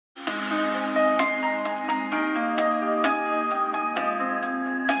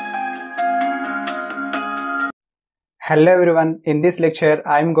Hello everyone, in this lecture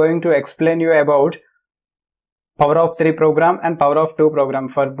I am going to explain you about Power of 3 program and Power of 2 program.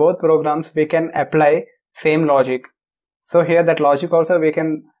 For both programs we can apply same logic. So here that logic also we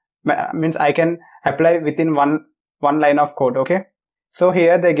can I can apply within one line of code. Okay. So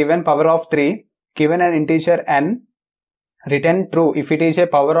here they given power of 3, given an integer n, return true if it is a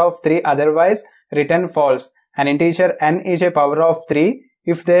power of 3, otherwise return false. An integer n is a power of 3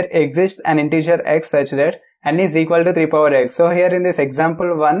 if there exists an integer x such that n is equal to 3 power x. So here in this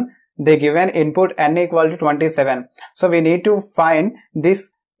example 1, they given input n equal to 27. So we need to find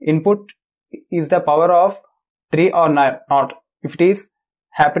this input is the power of 3 or not. If it is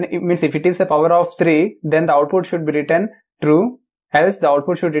if it is the power of 3, then the output should be written true, else the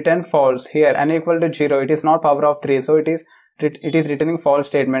output should return false. Here n equal to 0, it is not power of 3, so it is returning false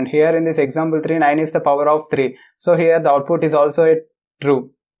statement. Here in this example 3, 9 is the power of 3, so here the output is also a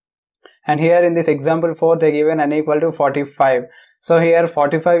true. And here in this example 4, they given n equal to 45. So here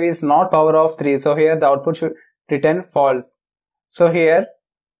 45 is not power of 3. So here the output should return false. So here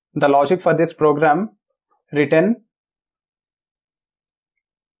the logic for this program, return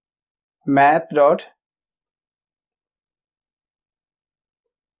math dot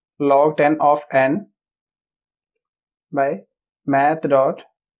log 10 of n by math dot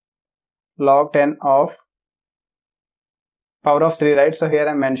log 10 of power of 3, right? So here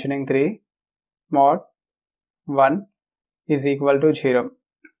I am mentioning 3 mod 1 is equal to 0.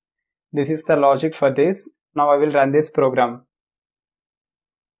 This is the logic for this. Now I will run this program.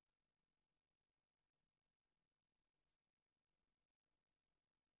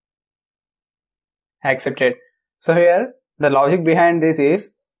 Accepted. So here the logic behind this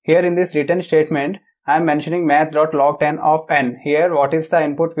is, here in this return statement I am mentioning math.log 10 of n. Here what is the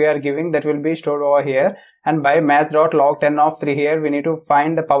input we are giving, that will be stored over here, and by math.log 10 of 3, here we need to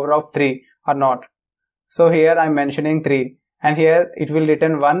find the power of 3 or not. So here I am mentioning 3, and here it will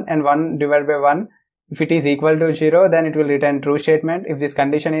return 1, and 1 divided by 1, if it is equal to 0, then it will return true statement. If this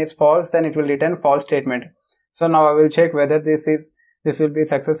condition is false, then it will return false statement. So now I will check whether this will be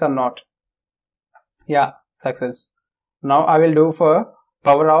success or not. Yeah, success. Now I will do for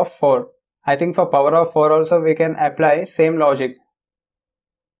power of 4. I think for power of 4 also we can apply same logic.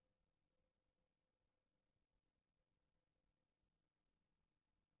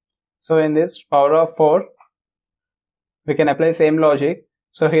 So in this power of 4 we can apply same logic.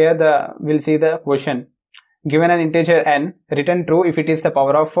 So here we'll see the question. Given an integer n, return true if it is the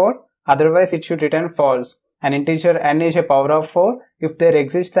power of 4, otherwise it should return false. An integer n is a power of 4 if there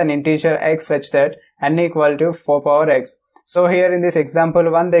exists an integer x such that n equal to 4 power x. So here in this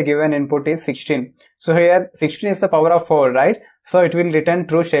example 1, they given input is 16. So here 16 is the power of 4, right? So it will return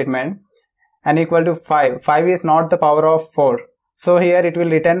true statement. N equal to 5. 5 is not the power of 4. So here it will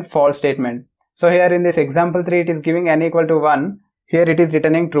return false statement. So here in this example 3, it is giving n equal to 1. Here it is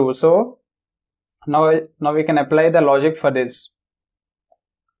returning true. So now we can apply the logic for this.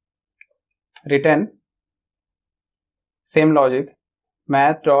 Return same logic,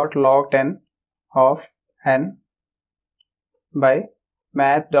 math.log 10 of n by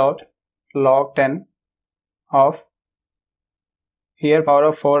math.log 10 of, here power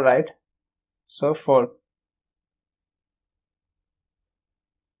of 4, right? So 4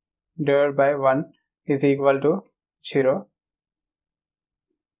 divided by 1 is equal to 0.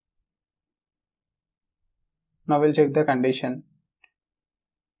 Now we'll check the condition.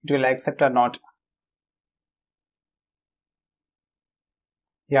 It will accept or not.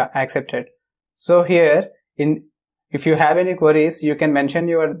 Yeah, accepted. So here if you have any queries, you can mention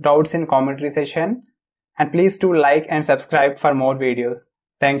your doubts in commentary section, and please do like and subscribe for more videos.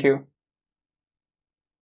 Thank you.